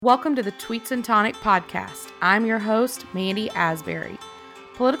Welcome to the Tweets and Tonic podcast. I'm your host, Mandy Asbury.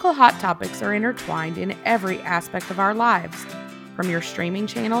 Political hot topics are intertwined in every aspect of our lives, from your streaming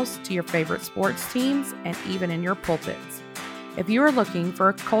channels to your favorite sports teams and even in your pulpits. If you are looking for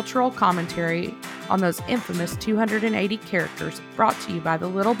a cultural commentary on those infamous 280 characters brought to you by the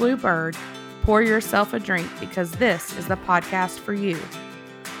Little Blue Bird, pour yourself a drink because this is the podcast for you.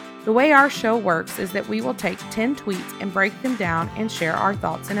 The way our show works is that we will take 10 tweets and break them down and share our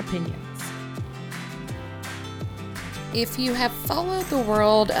thoughts and opinions. If you have followed the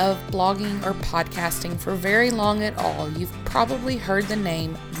world of blogging or podcasting for very long at all, you've probably heard the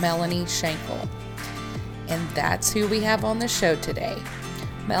name Melanie Shankle. And that's who we have on the show today.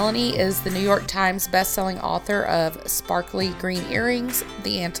 Melanie is the New York Times bestselling author of Sparkly Green Earrings,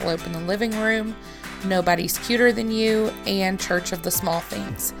 The Antelope in the Living Room, Nobody's Cuter Than You, and Church of the Small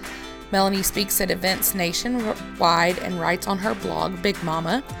Things. Melanie speaks at events nationwide and writes on her blog, Big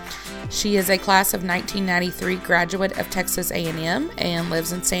Mama. She is a class of 1993 graduate of Texas A&M and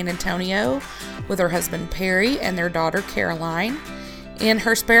lives in San Antonio with her husband Perry and their daughter Caroline. In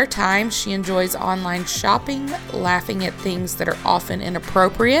her spare time, she enjoys online shopping, laughing at things that are often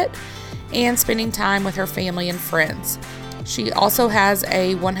inappropriate, and spending time with her family and friends. She also has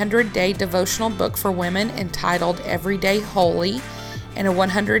a 100-day devotional book for women entitled Everyday Holy and a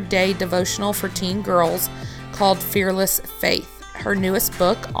 100-day devotional for teen girls called Fearless Faith. Her newest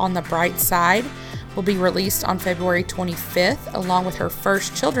book, On the Bright Side, will be released on February 25th, along with her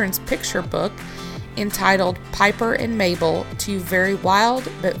first children's picture book entitled Piper and Mabel, Two Very Wild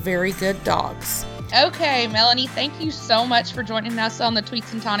But Very Good Dogs. Okay, Melanie, thank you so much for joining us on the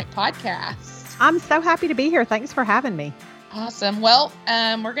Tweets and Tonic podcast. I'm so happy to be here. Thanks for having me. Awesome. Well,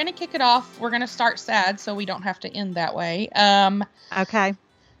 we're going to kick it off. We're going to start sad so we don't have to end that way. Okay.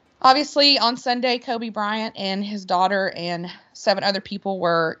 Obviously, on Sunday, Kobe Bryant and his daughter and 7 other people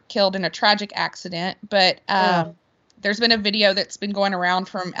were killed in a tragic accident. But there's been a video that's been going around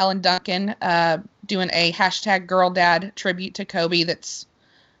from Ellen Duncan doing a hashtag Girl Dad tribute to Kobe that's,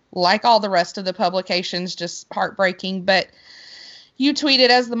 like all the rest of the publications, just heartbreaking. But you tweeted,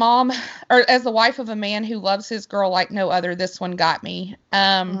 as the mom, or as the wife of a man who loves his girl like no other, this one got me.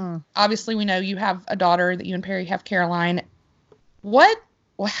 Obviously, we know you have a daughter that you and Perry have, Caroline.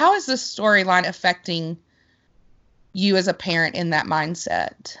 How is this storyline affecting you as a parent in that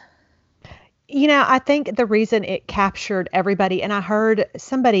mindset? You know, I think the reason it captured everybody, and I heard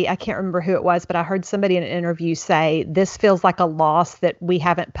somebody, I can't remember who it was, but I heard somebody in an interview say, this feels like a loss that we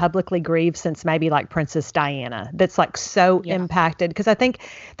haven't publicly grieved since maybe like Princess Diana, that's like so impacted. Because I think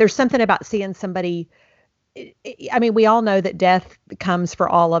there's something about seeing somebody, I mean, we all know that death comes for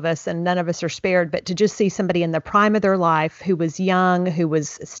all of us and none of us are spared, but to just see somebody in the prime of their life who was young, who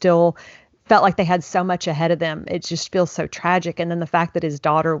was still felt like they had so much ahead of them. It just feels so tragic. And then the fact that his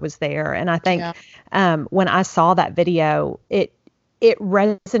daughter was there. And I think when I saw that video, it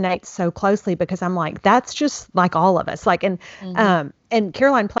resonates so closely because I'm like, that's just like all of us. Like, and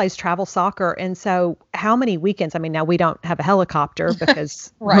Caroline plays travel soccer. And so how many weekends, I mean, now we don't have a helicopter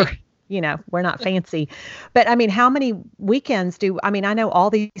because we're not fancy, but I mean, how many weekends I know all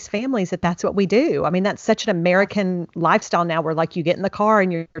these families that's what we do. I mean, that's such an American lifestyle now where like you get in the car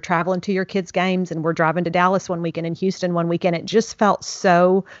and you're traveling to your kids' games and we're driving to Dallas one weekend and Houston one weekend. It just felt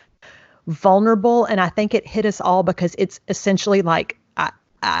so vulnerable. And I think it hit us all because it's essentially like,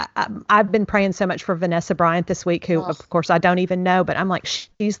 I've been praying so much for Vanessa Bryant this week, who of course I don't even know, but I'm like,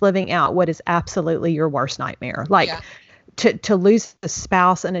 she's living out what is absolutely your worst nightmare. Like, to lose a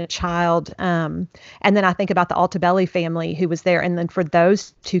spouse and a child. And then I think about the Altabelli family who was there. And then for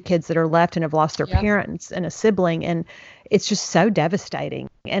those 2 kids that are left and have lost their parents and a sibling. And it's just so devastating.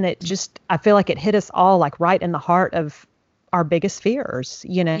 And I feel like it hit us all like right in the heart of our biggest fears,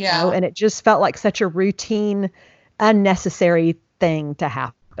 and it just felt like such a routine, unnecessary thing to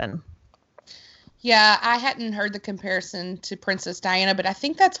happen. Yeah, I hadn't heard the comparison to Princess Diana, but I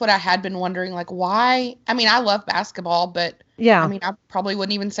think that's what I had been wondering, like, why? I mean, I love basketball, but I mean, I probably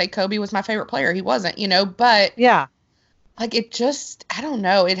wouldn't even say Kobe was my favorite player. He wasn't, but like it just, I don't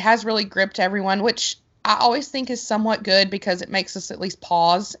know. It has really gripped everyone, which I always think is somewhat good because it makes us at least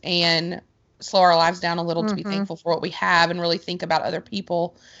pause and slow our lives down a little to be thankful for what we have and really think about other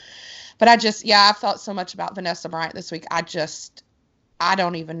people. But I felt so much about Vanessa Bryant this week. I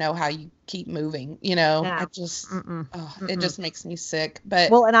don't even know how you keep moving, I just, it just makes me sick. But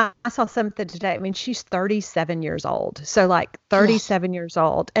well, and I saw something today. I mean, she's 37 years old. So like 37 years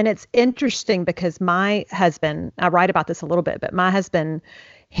old. And it's interesting because my husband, I write about this a little bit, but my husband,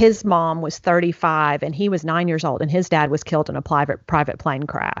 his mom was 35 and he was 9 years old, and his dad was killed in a private plane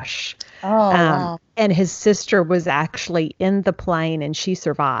crash. Oh, wow. And his sister was actually in the plane and she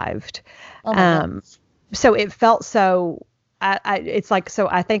survived. Oh my goodness. So it felt so, it's like, so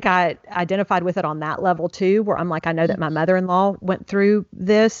I think I identified with it on that level too, where I'm like, I know that my mother-in-law went through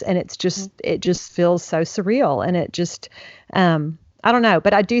this, and it just feels so surreal. And it just, I don't know,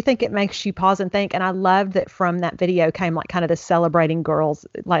 but I do think it makes you pause and think. And I loved that from that video came like kind of the celebrating girls,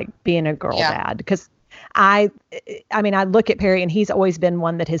 like being a girl dad. Because I mean, I look at Perry, and he's always been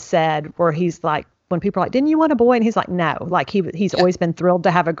one that has said, where he's like, when people are like, didn't you want a boy? And he's like, no, like he's always been thrilled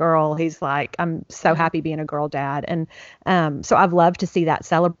to have a girl. He's like, I'm so happy being a girl dad. And so I've loved to see that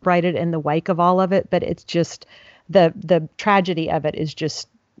celebrated in the wake of all of it. But it's just the tragedy of it is just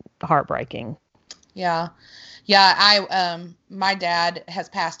heartbreaking. Yeah. Yeah. My dad has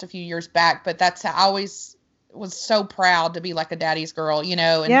passed a few years back, but that's how I always was so proud to be like a daddy's girl, and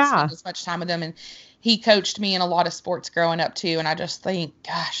spend as much time with him. And he coached me in a lot of sports growing up too. And I just think,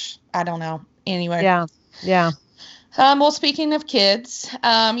 gosh, I don't know. Anyway. Yeah. Well, speaking of kids,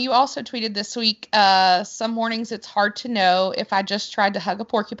 you also tweeted this week, some mornings it's hard to know if I just tried to hug a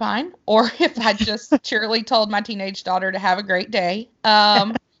porcupine or if I just cheerily told my teenage daughter to have a great day.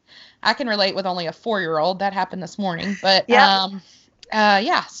 I can relate with only a 4-year-old. That happened this morning. But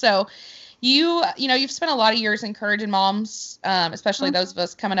so you've spent a lot of years encouraging moms, especially those of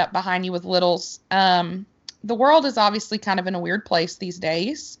us coming up behind you with littles. The world is obviously kind of in a weird place these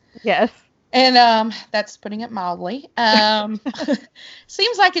days. Yes. And that's putting it mildly.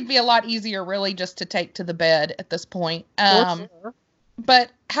 Seems like it'd be a lot easier really just to take to the bed at this point. Sure.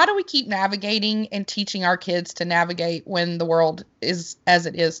 But how do we keep navigating and teaching our kids to navigate when the world is as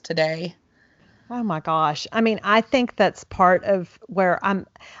it is today? Oh my gosh. I mean, I think that's part of where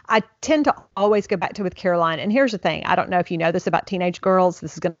I tend to always go back to with Caroline. And here's the thing. I don't know if you know this about teenage girls.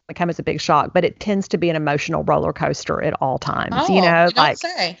 This is going to come as a big shock, but it tends to be an emotional roller coaster at all times. Oh, you don't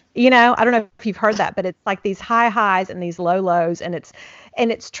say. I don't know if you've heard that, but it's like these high highs and these low lows. And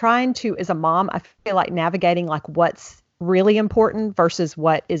it's trying to, as a mom, I feel like navigating like what's really important versus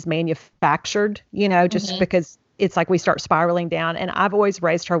what is manufactured, just because it's like we start spiraling down. And I've always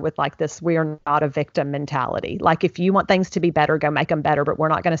raised her with like this, we are not a victim mentality. Like if you want things to be better, go make them better, but we're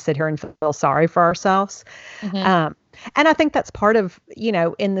not going to sit here and feel sorry for ourselves. And I think that's part of,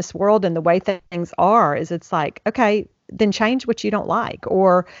 in this world and the way things are is it's like, okay, then change what you don't like,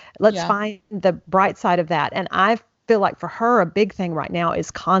 or let's find the bright side of that. And I feel like for her, a big thing right now is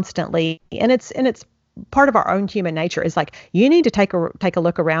constantly, and it's part of our own human nature is like, you need to take a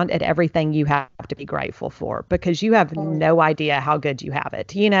look around at everything you have to be grateful for, because you have no idea how good you have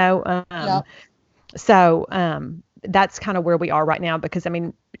it, So that's kind of where we are right now, because I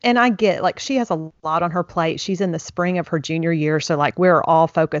mean, and I get like she has a lot on her plate. She's in the spring of her junior year. So like we're all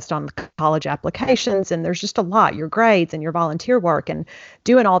focused on college applications, and there's just a lot, your grades and your volunteer work and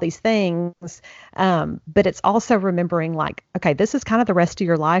doing all these things. But it's also remembering like, okay, this is kind of the rest of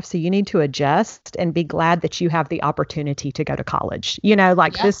your life. So you need to adjust and be glad that you have the opportunity to go to college,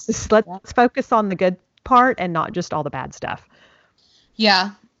 let's focus on the good part and not just all the bad stuff.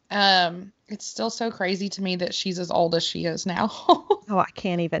 Yeah. It's still so crazy to me that she's as old as she is now. Oh, I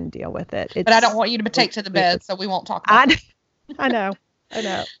can't even deal with it. But I don't want you to take to the bed, so we won't talk about it. I know.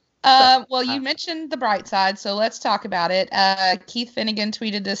 Well, you mentioned the bright side, so let's talk about it. Keith Finnegan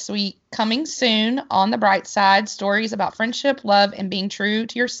tweeted this week, coming soon on the bright side, stories about friendship, love, and being true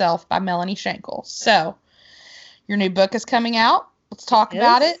to yourself by Melanie Shankle. So your new book is coming out. Let's talk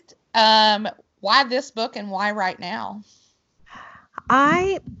about it. Why this book and why right now?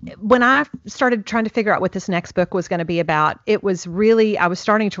 When I started trying to figure out what this next book was going to be about, it was really, I was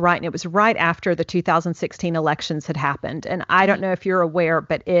starting to write, and it was right after the 2016 elections had happened. And I don't know if you're aware,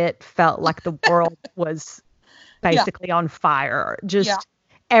 but it felt like the world was basically on fire.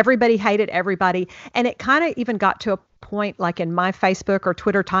 Everybody hated everybody. And it kind of even got to a point like in my Facebook or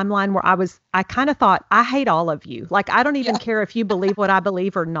Twitter timeline where I kind of thought, I hate all of you. Like, I don't even care if you believe what I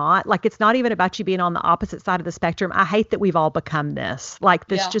believe or not. Like, it's not even about you being on the opposite side of the spectrum. I hate that we've all become this. Like,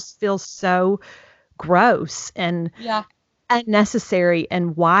 this just feels so gross and unnecessary.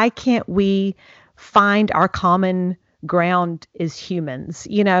 And why can't we find our common ground as humans,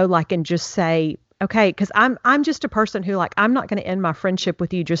 and just say, okay, because I'm just a person who I'm not going to end my friendship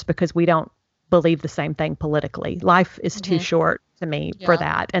with you just because we don't believe the same thing politically. Life is too short to me for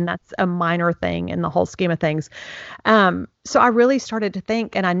that. And that's a minor thing in the whole scheme of things. So I really started to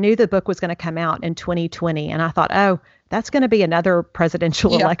think, and I knew the book was going to come out in 2020. And I thought, oh, that's going to be another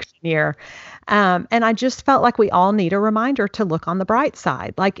presidential election year. And I just felt like we all need a reminder to look on the bright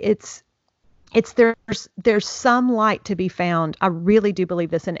side. Like there's some light to be found. I really do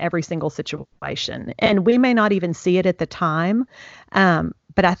believe this in every single situation. And we may not even see it at the time.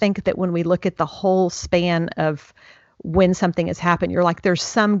 But I think that when we look at the whole span of when something has happened, you're like, there's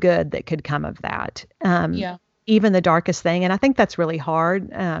some good that could come of that. Yeah. Even the darkest thing. And I think that's really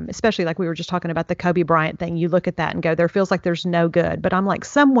hard, especially like we were just talking about the Kobe Bryant thing. You look at that and go, there feels like there's no good. But I'm like,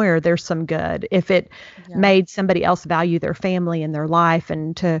 somewhere there's some good. If it made somebody else value their family and their life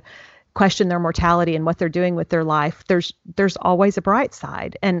and to question their mortality and what they're doing with their life, there's always a bright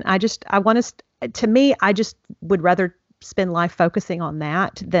side. And I just would rather spend life focusing on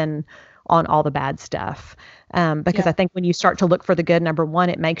that than on all the bad stuff. Because I think when you start to look for the good, number one,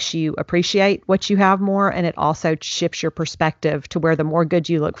 it makes you appreciate what you have more. And it also shifts your perspective to where the more good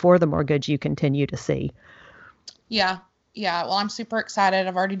you look for, the more good you continue to see. Yeah. Yeah. Well, I'm super excited.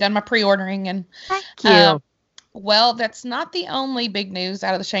 I've already done my pre-ordering and thank you. Well, that's not the only big news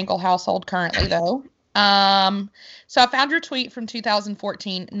out of the Shankle household currently, though. So I found your tweet from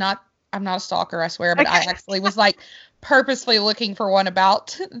 2014. I'm not a stalker, I swear, but I actually was like purposefully looking for one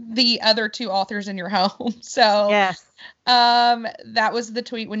about the other two authors in your home. So yes. That was the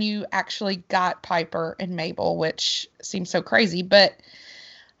tweet when you actually got Piper and Mabel, which seems so crazy, but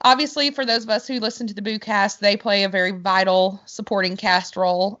obviously, for those of us who listen to the Boocast, they play a very vital supporting cast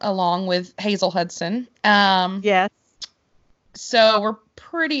role along with Hazel Hudson. Yes. So we're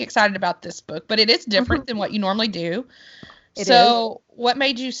pretty excited about this book, but it is different than what you normally do. It so what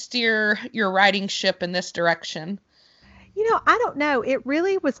made you steer your writing ship in this direction? I don't know. It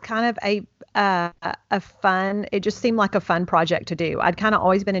really was kind of a fun, it just seemed like a fun project to do. I'd kind of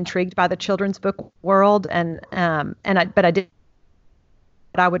always been intrigued by the children's book world but I did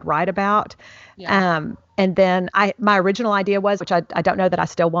what I would write about. Yeah. And then my original idea was, which I don't know that I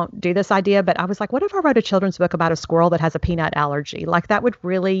still won't do this idea, but I was like, what if I wrote a children's book about a squirrel that has a peanut allergy? Like that would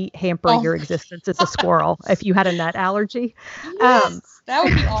really hamper your existence as a squirrel if you had a nut allergy. Yes, that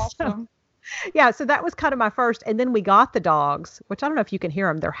would be awesome. So that was kind of my first. And then we got the dogs, which I don't know if you can hear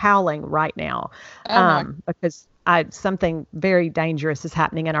them. They're howling right now because something very dangerous is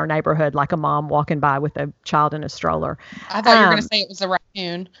happening in our neighborhood, like a mom walking by with a child in a stroller. I thought you were going to say it was a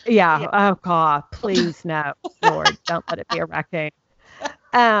raccoon. Yeah. Oh, God, please no. Lord, don't let it be a raccoon.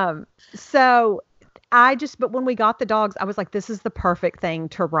 But when we got the dogs, I was like, this is the perfect thing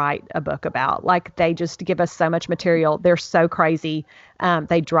to write a book about. Like, they just give us so much material. They're so crazy.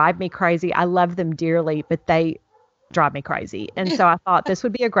 They drive me crazy. I love them dearly, but they drive me crazy. And so I thought this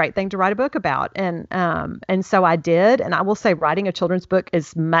would be a great thing to write a book about. And so I did. And I will say writing a children's book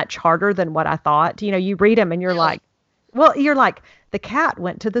is much harder than what I thought. You read them and you're like, the cat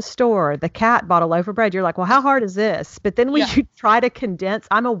went to the store. The cat bought a loaf of bread. You're like, well, how hard is this? But then when you try to condense,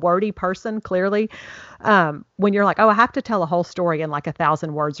 I'm a wordy person, clearly. When you're like, oh, I have to tell a whole story in like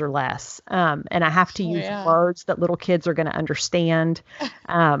 1,000 words or less. And I have to use words that little kids are going to understand.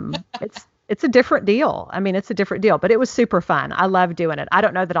 It's a different deal. I mean, it's a different deal, but it was super fun. I love doing it. I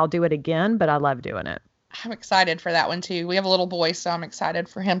don't know that I'll do it again, but I love doing it. I'm excited for that one too. We have a little boy, so I'm excited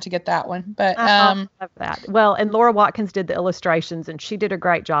for him to get that one. But I love that. Well, and Laura Watkins did the illustrations and she did a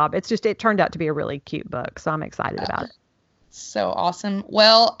great job. It turned out to be a really cute book, so I'm excited about it. So awesome.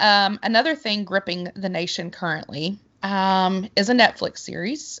 Well, another thing gripping the nation currently is a Netflix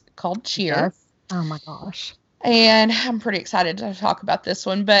series called Cheer. Yes. Oh my gosh. And I'm pretty excited to talk about this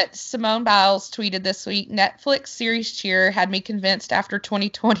one. But Simone Biles tweeted this week, Netflix series Cheer had me convinced after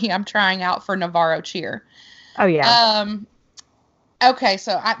 2020 I'm trying out for Navarro Cheer. Oh, yeah. Okay,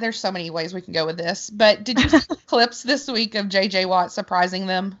 so there's so many ways we can go with this. But did you see clips this week of J.J. Watt surprising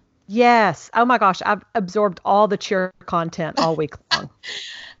them? Yes. Oh, my gosh. I've absorbed all the Cheer content all week long.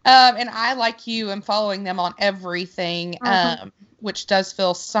 And I, like you, am following them on everything. Which does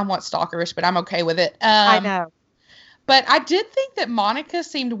feel somewhat stalkerish, but I'm okay with it. I know. But I did think that Monica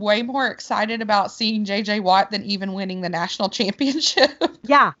seemed way more excited about seeing J.J. Watt than even winning the national championship.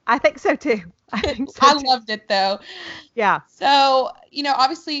 Yeah, I think so too. I loved it though. Yeah. So,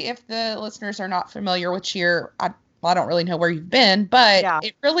 obviously if the listeners are not familiar with Cheer, I don't really know where you've been, but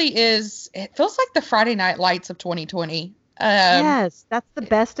it really is, it feels like the Friday Night Lights of 2020. Yes, that's the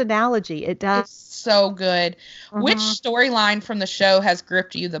best analogy. It does. It's so good. Which storyline from the show has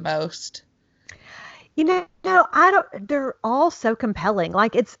gripped you the most? They're all so compelling.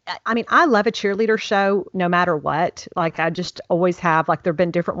 Like I love a cheerleader show no matter what. Like I just always have, like there've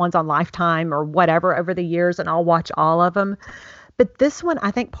been different ones on Lifetime or whatever over the years and I'll watch all of them. But this one, I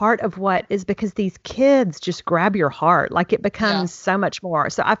think part of what is because these kids just grab your heart. Like it becomes so much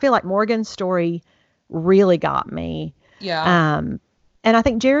more. So I feel like Morgan's story really got me. Yeah. And I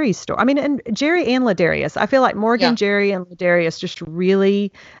think Jerry's story, I mean, and Jerry and Ladarius, I feel like Morgan, Yeah. Jerry, and Ladarius just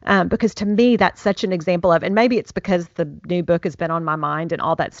really, because to me, that's such an example of, and maybe it's because the new book has been on my mind and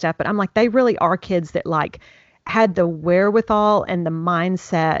all that stuff, but I'm like, they really are kids that like had the wherewithal and the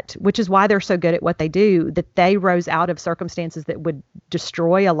mindset, which is why they're so good at what they do, that they rose out of circumstances that would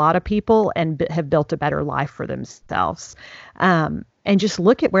destroy a lot of people and have built a better life for themselves. And just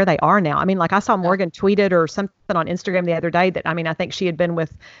look at where they are now. I mean, like I saw Yeah. Morgan tweeted or something on Instagram the other day that, I mean, I think she had been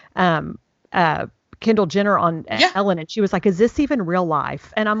with um, Kendall Jenner on Yeah. Ellen, and she was like, "Is this even real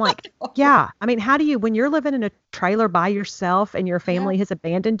life?" And I'm like, "Yeah." I mean, how do you, when you're living in a trailer by yourself and your Yeah. family has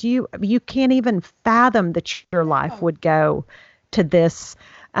abandoned you, you can't even fathom that your life No. would go to this.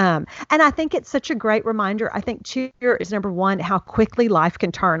 And I think it's such a great reminder. I think cheer is number one, how quickly life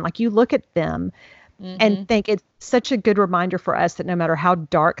can turn. Like you look at them and Mm-hmm. think it's such a good reminder for us that no matter how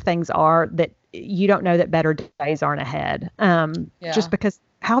dark things are, that you don't know that better days aren't ahead. Just Yeah. because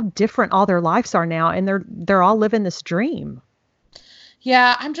how different all their lives are now, and they're all living this dream.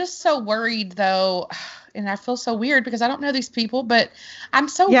 Yeah, I'm just so worried though, and I feel so weird because I don't know these people, but I'm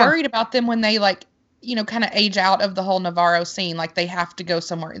so Yeah, worried about them when they like, kind of age out of the whole Navarro scene, like they have to go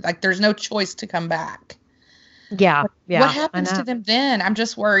somewhere. Like there's no choice to come back. yeah, What yeah. I happens to know. them then? I'm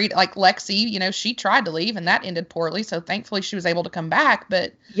just worried. Like Lexi, she tried to leave and that ended poorly, so thankfully she was able to come back,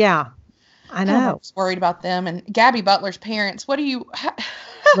 but Yeah, I I don't know, I'm know. just worried about them and Gabby Butler's parents. What do you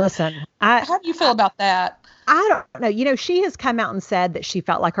Listen, how do you feel about that? I don't know. She has come out and said that she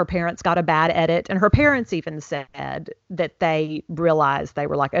felt like her parents got a bad edit. And her parents even said that they realized they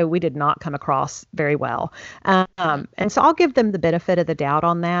were like, oh, we did not come across very well. Mhm. And so I'll give them the benefit of the doubt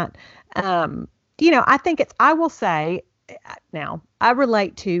on that. I think I will say, now I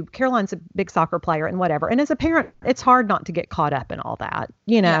relate to Caroline's a big soccer player and whatever. And as a parent, it's hard not to get caught up in all that.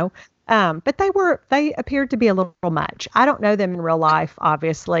 Yeah. But they appeared to be a little much. I don't know them in real life,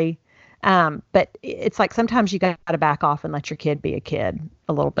 obviously. But it's like sometimes you got to back off and let your kid be a kid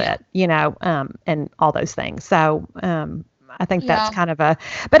a little Yeah. bit, and all those things. So I think that's Yeah. kind of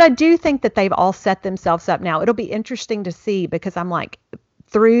but I do think that they've all set themselves up now. It'll be interesting to see because I'm like,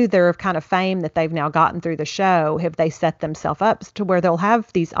 through their kind of fame that they've now gotten through the show, have they set themselves up to where they'll have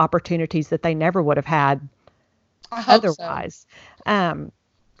these opportunities that they never would have had I hope so. otherwise? Um,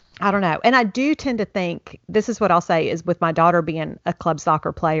 I don't know. And I do tend to think this is what I'll say is with my daughter being a club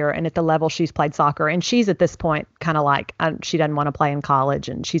soccer player and at the level she's played soccer, and she's at this point kind of like she doesn't want to play in college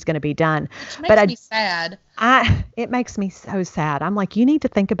and she's going to be done. Which But makes me sad. it makes me so sad. I'm like, you need to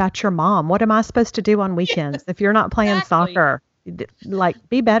think about your mom. What am I supposed to do on weekends if you're not playing Exactly. soccer? Like,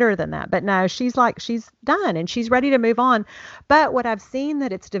 be better than that. But no, she's like, she's done and she's ready to move on. But what I've seen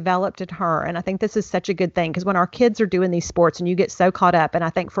that it's developed in her, and I think this is such a good thing because when our kids are doing these sports and you get so caught up, and I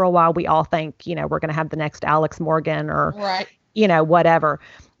think for a while we all think, we're going to have the next Alex Morgan or, Right. whatever.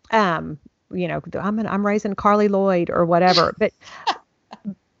 I'm raising Carly Lloyd or whatever.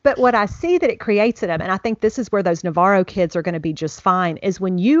 But what I see that it creates in them, and I think this is where those Navarro kids are going to be just fine, is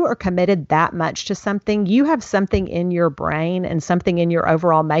when you are committed that much to something, you have something in your brain and something in your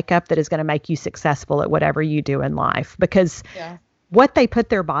overall makeup that is going to make you successful at whatever you do in life. Because Yeah. what they put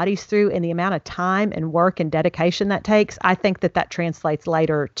their bodies through and the amount of time and work and dedication that takes, I think that translates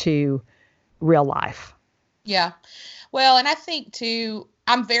later to real life. Yeah. Well, and I think too,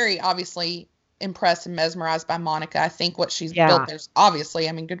 I'm very obviously impressed and mesmerized by Monica. I think what she's built Yeah. there's obviously,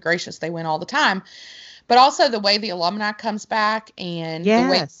 I mean, good gracious, they win all the time. But also the way the alumni comes back and the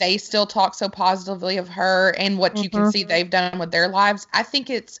way Yes. they still talk so positively of her and what you can Hmm. see they've done with their lives. I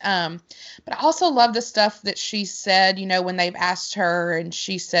think it's but I also love the stuff that she said, when they've asked her and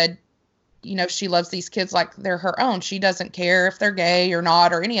she said, she loves these kids like they're her own. She doesn't care if they're gay or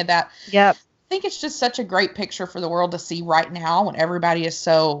not or any of that. Yep. I think it's just such a great picture for the world to see right now when everybody is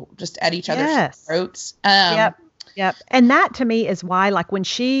so just at each other's Yes. throats. Yep. Yep. And that to me is why, like when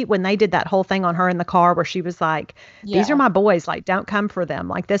they did that whole thing on her in the car where she was like, these are Yeah. my boys, like, don't come for them.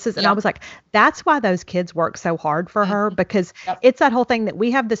 Like and I Yeah. was like, that's why those kids work so hard for her Mhm. because Yep. it's that whole thing that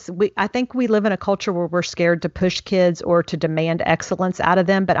we have I think we live in a culture where we're scared to push kids or to demand excellence out of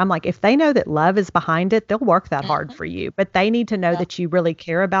them. But I'm like, if they know that love is behind it, they'll work that hard Mhm. for you, but they need to know Yeah. that you really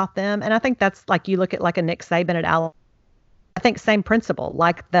care about them. And I think that's like, you look at like a Nick Saban at Alabama. I think same principle.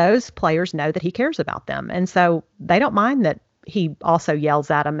 Like those players know that he cares about them, and so they don't mind that he also yells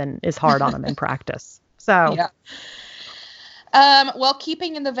at them and is hard on them in practice. So, Yeah. Well,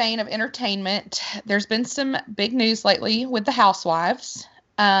 keeping in the vein of entertainment, there's been some big news lately with the Housewives.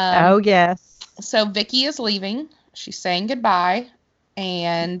 oh Um, yes, so Vicky is leaving. She's saying goodbye.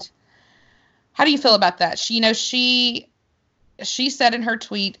 And how do you feel about that? She said in her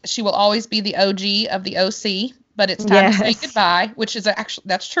tweet, she will always be the OG of the OC. but it's time to say Yes. goodbye, which is actually,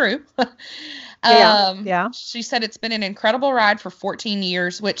 that's true. Yeah. She said it's been an incredible ride for 14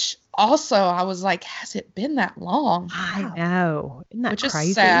 years, which also I was like, has it been that long? I Wow. know. Isn't that Which is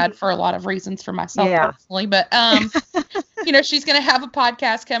crazy? sad for a lot of reasons for myself Yeah. personally, but she's going to have a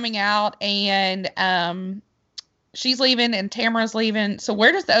podcast coming out, and she's leaving and Tamara's leaving. So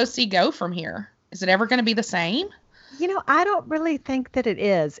where does the OC go from here? Is it ever going to be the same? I don't really think that it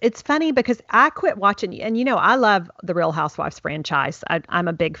is. It's funny because I quit watching, and I love the Real Housewives franchise. I'm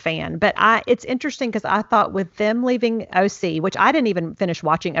a big fan, but it's interesting because I thought with them leaving OC, which I didn't even finish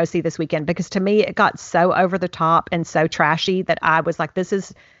watching OC this weekend because to me it got so over the top and so trashy that I was like, this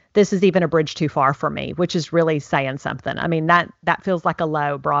is even a bridge too far for me, which is really saying something. I mean, that feels like a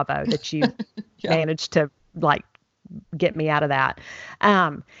low bravo that you managed to like get me out of that.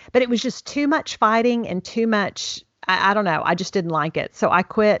 But it was just too much fighting and too much. I don't know. I just didn't like it. So I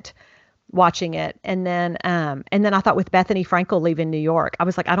quit watching it. And then I thought with Bethany Frankel leaving New York, I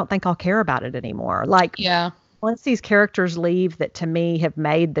was like, I don't think I'll care about it anymore. Like, once these characters leave that to me have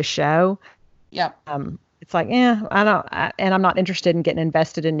made the show, it's like, and I'm not interested in getting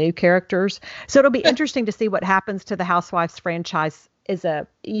invested in new characters. So it'll be interesting to see what happens to the Housewives franchise.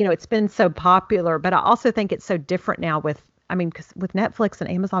 It's been so popular, but I also think it's so different now because with Netflix and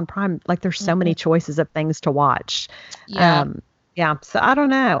Amazon Prime, like there's so many choices of things to watch. So I don't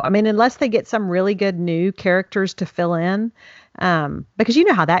know. I mean, unless they get some really good new characters to fill in, because you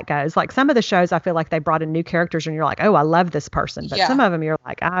know how that goes. Like some of the shows, I feel like they brought in new characters and you're like, oh, I love this person. But some of them you're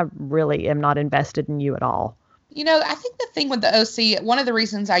like, I really am not invested in you at all. I think the thing with the OC, one of the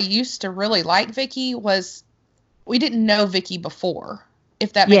reasons I used to really like Vicky was we didn't know Vicky before,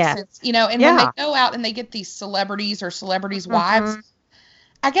 if that makes sense. And when they go out and they get these celebrities or celebrities' wives,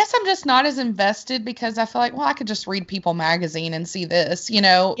 I guess I'm just not as invested because I feel like, well, I could just read People magazine and see this,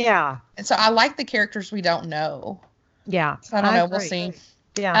 Yeah. And so I like the characters we don't know. Yeah. So I don't know. Agree. We'll see.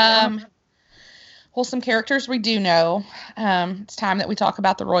 Yeah. Well, some characters we do know. It's time that we talk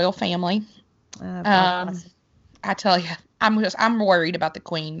about the royal family. I tell you, I'm worried about the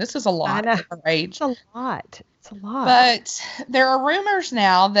queen. This is a lot at her age. It's a lot. But there are rumors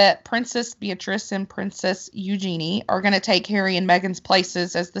now that Princess Beatrice and Princess Eugenie are going to take Harry and Meghan's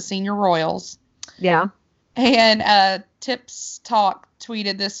places as the senior royals. Yeah. And Tips Talk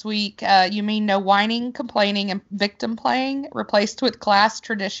tweeted this week, you mean no whining, complaining, and victim playing, replaced with class,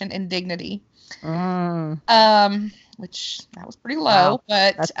 tradition, and dignity. Which that was pretty low,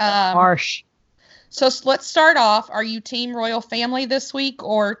 but that's harsh. So let's start off. Are you team royal family this week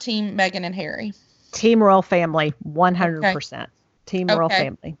or team Meghan and Harry? Team royal family, 100%. Okay. Team royal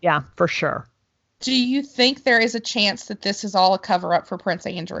family. Yeah, for sure. Do you think there is a chance that this is all a cover up for Prince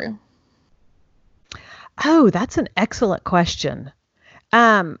Andrew? Oh, that's an excellent question.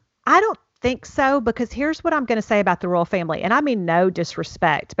 I don't think so, because here's what I'm going to say about the royal family. And I mean, no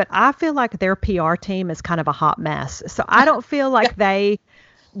disrespect, but I feel like their PR team is kind of a hot mess. So I don't feel like they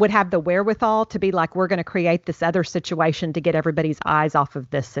would have the wherewithal to be like, we're going to create this other situation to get everybody's eyes off of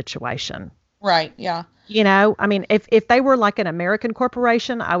this situation. Right. Yeah. I mean, if they were like an American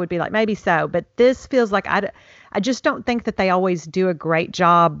corporation, I would be like, maybe so. But this feels like I just don't think that they always do a great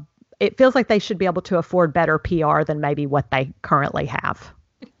job. It feels like they should be able to afford better PR than maybe what they currently have.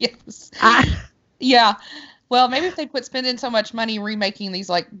 Yes. Yeah. Well, maybe if they quit spending so much money remaking these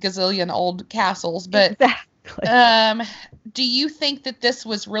like gazillion old castles. But exactly. Do you think that this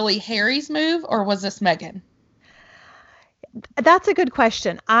was really Harry's move or was this Meghan? That's a good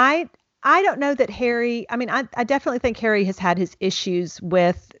question. I don't know that Harry, I mean, I definitely think Harry has had his issues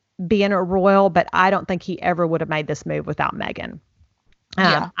with being a royal, but I don't think he ever would have made this move without Meghan.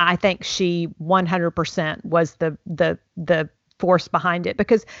 I think she 100% was the force behind it,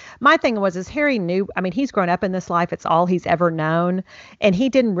 because my thing is Harry knew, I mean, he's grown up in this life. It's all he's ever known. And he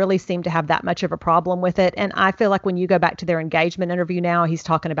didn't really seem to have that much of a problem with it. And I feel like when you go back to their engagement interview now, he's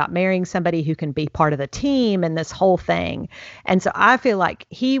talking about marrying somebody who can be part of the team and this whole thing. And so I feel like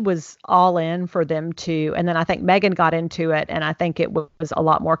he was all in for them to, and then I think Meghan got into it. And I think it was a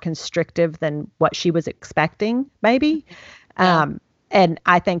lot more constrictive than what she was expecting, maybe. Yeah. And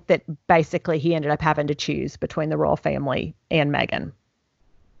I think that basically he ended up having to choose between the royal family and Meghan.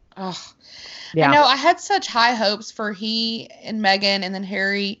 Oh, yeah. I know. I had such high hopes for he and Meghan and then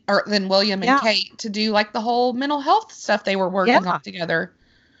Harry, or then William and Kate to do like the whole mental health stuff they were working on together.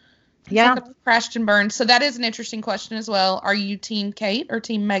 Yeah. Crashed and burned. So that is an interesting question as well. Are you team Kate or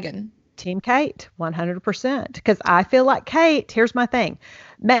team Meghan? Team Kate, 100%. Because I feel like Kate, here's my thing.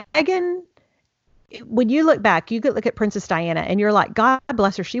 Meghan when you look back, you could look at Princess Diana and you're like, God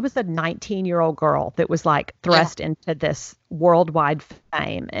bless her. She was a 19-year-old girl that was like thrust into this worldwide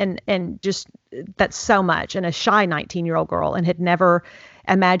fame and just that's so much. And a shy 19-year-old girl and had never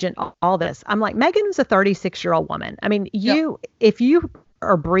imagined all this. I'm like, Meghan was a 36-year-old woman. I mean, if you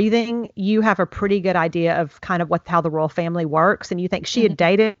are breathing, you have a pretty good idea of kind of how the royal family works. And you think she had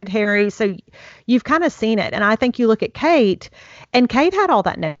dated Harry. So you've kind of seen it. And I think you look at Kate, and Kate had all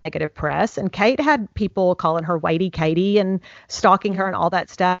that negative press, and Kate had people calling her Waity Katie and stalking her and all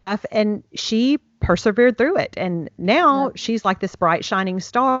that stuff. And she persevered through it. And now she's like this bright, shining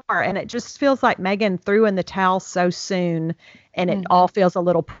star. And it just feels like Meghan threw in the towel so soon. And it all feels a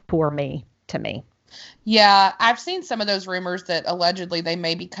little poor me to me. Yeah, I've seen some of those rumors that allegedly they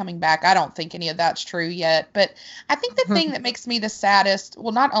may be coming back. I don't think any of that's true yet. But I think the thing that makes me the saddest,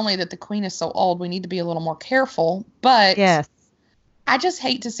 well, not only that the queen is so old, we need to be a little more careful, but I just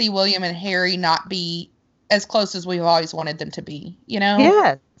hate to see William and Harry not be as close as we've always wanted them to be, you know?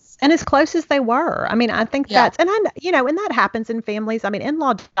 Yes. And as close as they were. I mean, I think that's, and and that happens in families. I mean,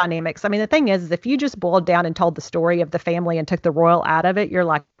 in-law dynamics. I mean, the thing is if you just boiled down and told the story of the family and took the royal out of it, you're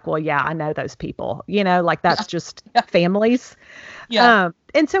like, well, yeah, I know those people, like that's just families. Yeah.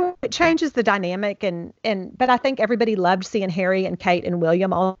 And so it changes the dynamic but I think everybody loved seeing Harry and Kate and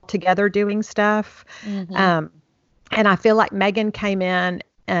William all together doing stuff. And I feel like Meghan came in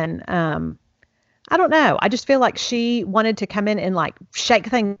and, I don't know. I just feel like she wanted to come in and like shake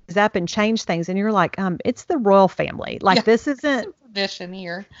things up and change things. And you're like, it's the royal family. Like this isn't tradition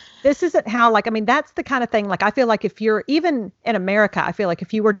here. This isn't how, like, I mean, that's the kind of thing, like, I feel like if you're even in America, I feel like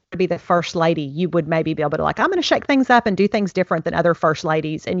if you were to be the first lady, you would maybe be able to like, I'm going to shake things up and do things different than other first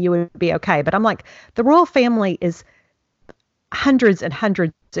ladies. And you would be okay. But I'm like, the royal family is hundreds and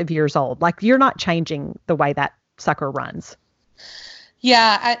hundreds of years old. Like you're not changing the way that sucker runs.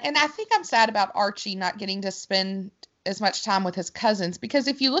 Yeah, and I think I'm sad about Archie not getting to spend as much time with his cousins, because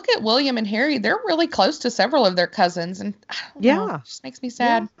if you look at William and Harry, they're really close to several of their cousins, and I don't know, it just makes me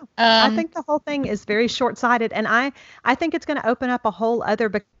sad. Yeah. I think the whole thing is very short-sighted, and I think it's going to open up a whole other,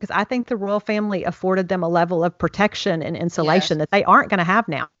 because I think the royal family afforded them a level of protection and insulation that they aren't going to have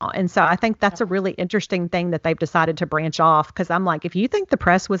now. And so I think that's a really interesting thing that they've decided to branch off, because I'm like, if you think the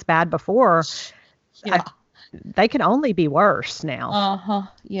press was bad before, they can only be worse now.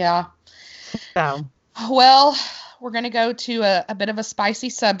 Yeah. So, well, we're going to go to a bit of a spicy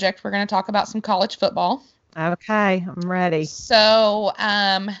subject. We're going to talk about some college football. Okay, I'm ready. So,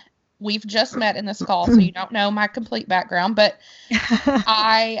 we've just met in this call, so you don't know my complete background, but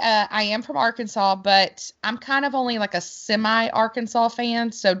I am from Arkansas, but I'm kind of only like a semi-Arkansas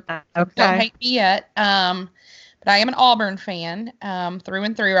fan, so don't hate me yet. But I am an Auburn fan, through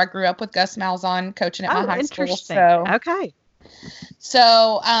and through. I grew up with Gus Malzahn coaching at my high school.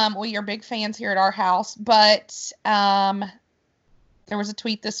 So, we are big fans here at our house. But there was a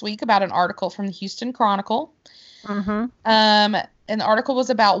tweet this week about an article from the Houston Chronicle. And the article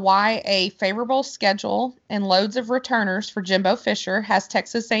was about why a favorable schedule and loads of returners for Jimbo Fisher has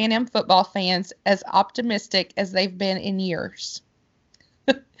Texas A&M football fans as optimistic as they've been in years.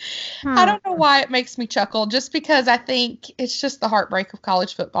 I don't know why it makes me chuckle, just because I think it's just the heartbreak of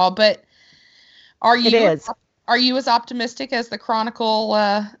college football. But are you as optimistic as the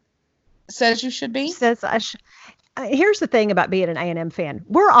Chronicle says you should be? Here's the thing about being an A&M fan.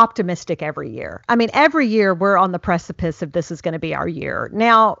 We're optimistic every year. I mean, every year we're on the precipice of this is going to be our year.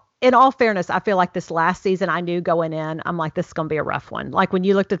 Now, in all fairness, I feel like this last season I knew going in, I'm like, this is going to be a rough one. Like when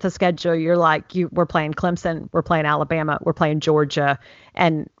you looked at the schedule, you're like, we're playing Clemson, we're playing Alabama, we're playing Georgia,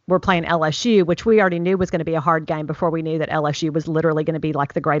 and we're playing LSU, which we already knew was going to be a hard game before we knew that LSU was literally going to be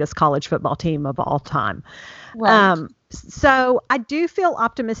like the greatest college football team of all time. Right. So I do feel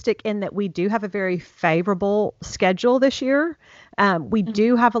optimistic in that we do have a very favorable schedule this year. We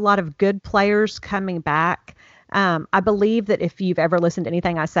do have a lot of good players coming back. I believe that if you've ever listened to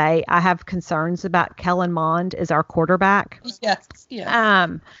anything I say, I have concerns about Kellen Mond as our quarterback. Yes.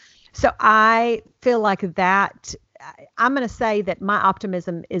 So I feel like that I'm going to say that my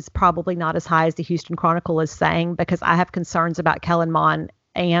optimism is probably not as high as the Houston Chronicle is saying, because I have concerns about Kellen Mond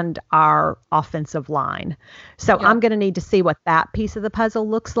and our offensive line. So I'm going to need to see what that piece of the puzzle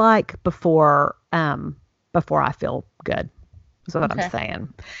looks like before I feel good. Is what I'm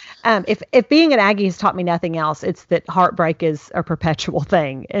saying. If being an Aggie has taught me nothing else, it's that heartbreak is a perpetual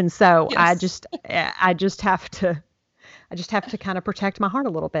thing. And so I just have to kind of protect my heart a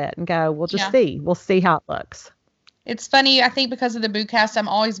little bit and go, we'll see how it looks. It's funny. I think because of the Bootcast, I'm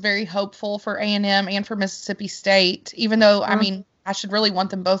always very hopeful for A&M and for Mississippi State, even though, I mean, I should really want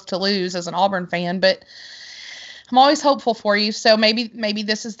them both to lose as an Auburn fan, but I'm always hopeful for you. So maybe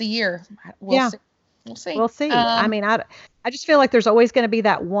this is the year. We'll see. We'll see. We'll see. I mean, I just feel like there's always going to be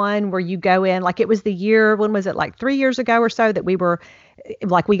that one where you go in, like it was the year, when was it, like 3 years ago or so, that we were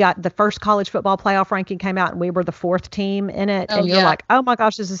like, we got the first college football playoff ranking came out and we were the fourth team in it. Oh, And you're yeah. like, oh my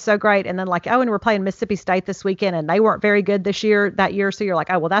gosh, this is so great. And then like, oh, and we're playing Mississippi State this weekend and they weren't very good that year. So you're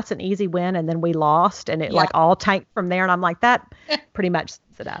like, oh, well, that's an easy win. And then we lost and it Yeah. like all tanked from there. And I'm like, that pretty much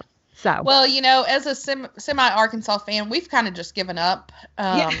sums it up. So, Well, as a semi-Arkansas fan, we've kind of just given up.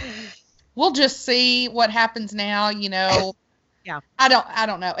 yeah. We'll just see what happens now, Yeah. I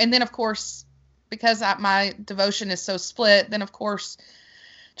don't know. And then, of course, because my devotion is so split, then, of course,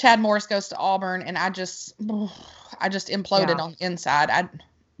 Chad Morris goes to Auburn, and I just imploded on the inside.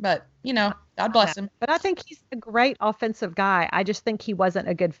 But, God bless him. But I think he's a great offensive guy. I just think he wasn't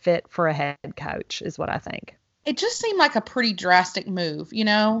a good fit for a head coach, is what I think. It just seemed like a pretty drastic move,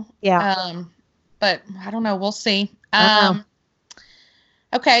 Yeah. But I don't know. We'll see.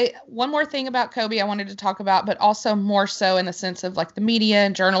 Okay, one more thing about Kobe I wanted to talk about, but also more so in the sense of like the media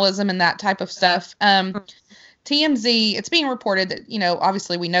and journalism and that type of stuff. TMZ, it's being reported that,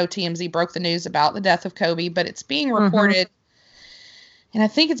 obviously we know TMZ broke the news about the death of Kobe, but it's being reported, and I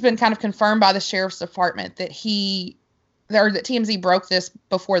think it's been kind of confirmed by the sheriff's department that that TMZ broke this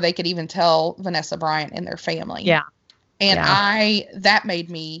before they could even tell Vanessa Bryant and their family. Yeah. And that made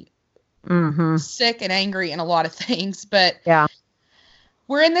me sick and angry and a lot of things, but yeah.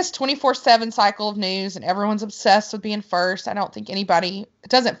 We're in this 24/7 cycle of news and everyone's obsessed with being first. I don't think it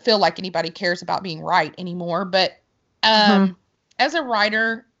doesn't feel like anybody cares about being right anymore. But as a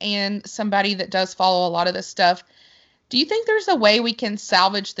writer and somebody that does follow a lot of this stuff, do you think there's a way we can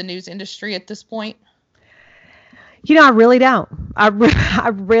salvage the news industry at this point? I really don't. I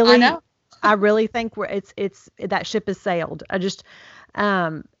know. I really think it's that ship has sailed. I just,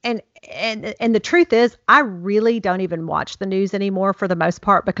 and the truth is, I really don't even watch the news anymore for the most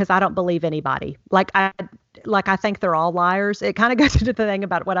part because I don't believe anybody. I think they're all liars. It kind of goes into the thing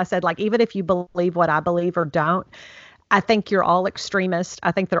about what I said. Like, even if you believe what I believe or don't, I think you're all extremists.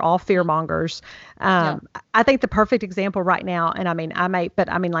 I think they're all fear mongers. I think the perfect example right now, and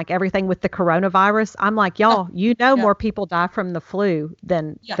like everything with the coronavirus, I'm like, y'all, more people die from the flu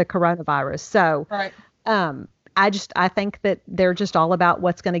than the coronavirus. So, right. I think that they're just all about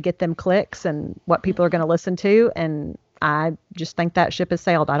what's going to get them clicks and what people are going to listen to. And I just think that ship has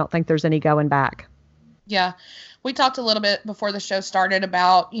sailed. I don't think there's any going back. Yeah. We talked a little bit before the show started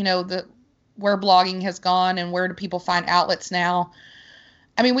about, where blogging has gone and where do people find outlets now.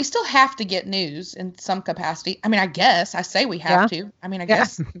 I mean, we still have to get news in some capacity. I mean, I guess I say we have to. I mean, I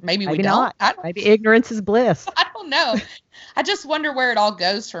guess maybe we don't. Not. Maybe ignorance is bliss. I don't know. I just wonder where it all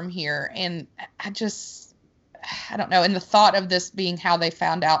goes from here. And I don't know. And the thought of this being how they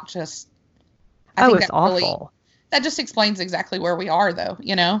found out I think it's awful. That just explains exactly where we are, though,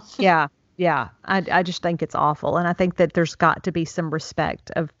 Yeah. Yeah. I just think it's awful. And I think that there's got to be some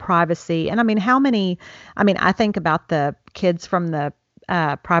respect of privacy. And I think about the kids from the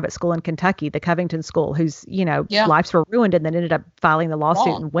private school in Kentucky, the Covington school, whose, lives were ruined and then ended up filing the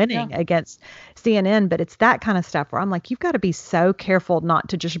lawsuit and winning against CNN. But it's that kind of stuff where I'm like, you've got to be so careful not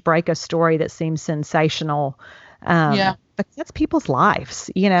to just break a story that seems sensational. But that's people's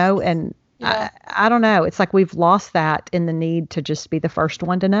lives, and I don't know. It's like we've lost that in the need to just be the first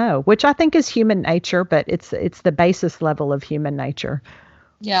one to know, which I think is human nature, but it's the basis level of human nature.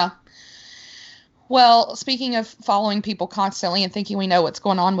 Yeah. Well, speaking of following people constantly and thinking we know what's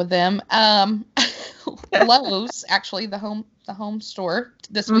going on with them, Lowe's, actually the home store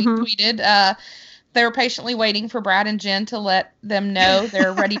this week tweeted, they were patiently waiting for Brad and Jen to let them know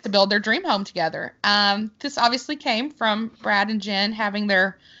they're ready to build their dream home together. This obviously came from Brad and Jen having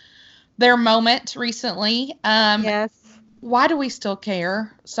their moment recently. Yes. Why do we still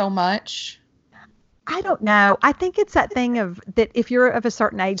care so much? I don't know. I think it's that thing of that if you're of a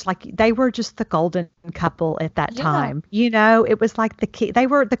certain age, like they were just the golden couple at that time. It was like they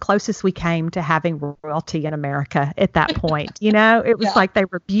were the closest we came to having royalty in America at that point. It was like they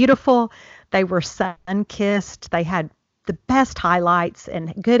were beautiful. They were sun-kissed. They had the best highlights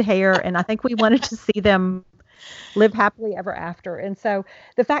and good hair. And I think we wanted to see them live happily ever after. And so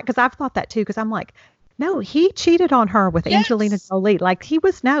the fact, because I've thought that too, because I'm like, no, he cheated on her with Angelina Jolie. Like he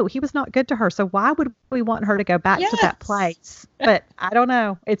was not good to her. So why would we want her to go back to that place? But I don't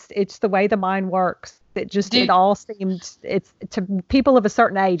know. It's the way the mind works. It all seemed, it's to people of a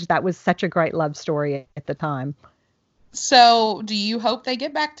certain age, that was such a great love story at the time. So do you hope they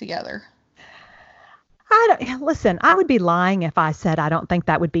get back together? Listen, I would be lying if I said I don't think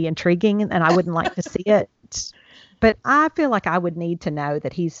that would be intriguing and I wouldn't like to see it. But I feel like I would need to know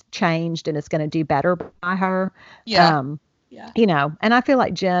that he's changed and is going to do better by her. Yeah. Yeah. And I feel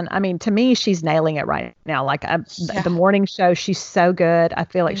like Jen, I mean, to me, she's nailing it right now. Like Yeah. the morning show, she's so good. I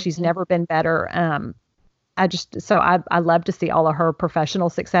feel like she's Mhm. never been better. I love to see all of her professional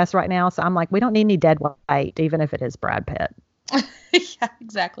success right now. So I'm like, we don't need any dead weight, even if it is Brad Pitt. Yeah,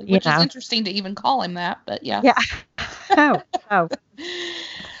 exactly. You Which is know? interesting to even call him that, but yeah. Yeah. Oh, oh.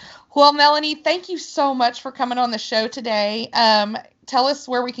 Well, Melanie, thank you so much for coming on the show today. Tell us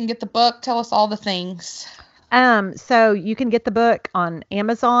where we can get the book. Tell us all the things. So you can get the book on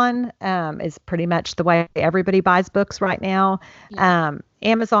Amazon, is pretty much the way everybody buys books right now. Yeah.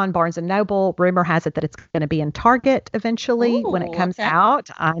 Amazon, Barnes and Noble, rumor has it that it's going to be in Target eventually when it Ooh, comes okay.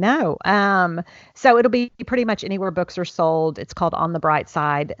 out. I know. So it'll be pretty much anywhere books are sold. It's called On the Bright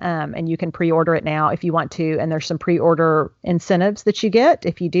Side. And you can pre-order it now if you want to. And there's some pre-order incentives that you get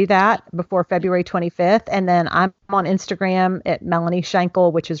if you do that before February 25th. And then I'm on Instagram at Melanie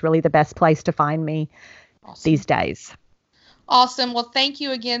Shankle, which is really the best place to find me Awesome. these days. Awesome. Well, thank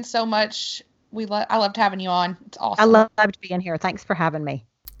you again so much. I loved having you on. It's I awesome. loved being here. Thanks for having me.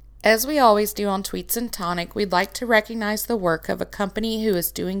 As we always do on Tweets and Tonic, we'd like to recognize the work of a company who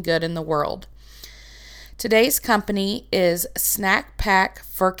is doing good in the world. Today's company is Snack Pack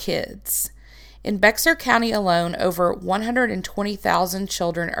for Kids. In Bexar County alone, over 120,000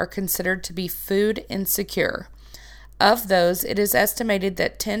 children are considered to be food insecure. Of those, it is estimated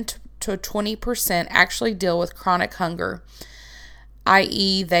that 10 to 20% actually deal with chronic hunger,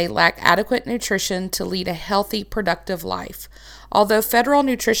 i.e., they lack adequate nutrition to lead a healthy, productive life. Although federal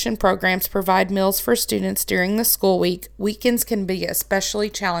nutrition programs provide meals for students during the school week, weekends can be especially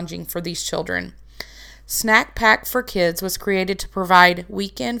challenging for these children. Snack Pack for Kids was created to provide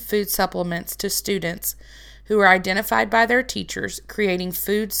weekend food supplements to students who are identified by their teachers, creating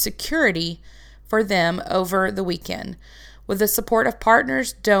food security for them over the weekend. With the support of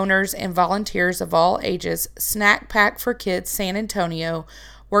partners, donors, and volunteers of all ages, Snack Pack for Kids San Antonio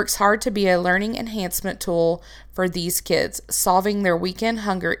works hard to be a learning enhancement tool for these kids, solving their weekend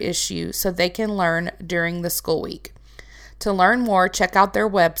hunger issue so they can learn during the school week. To learn more, check out their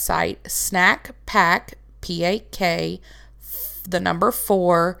website, snackpack, P-A-K, the number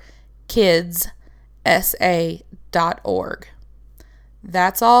 4, kidssa.org.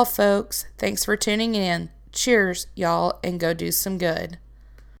 That's all, folks. Thanks for tuning in. Cheers, y'all, and go do some good.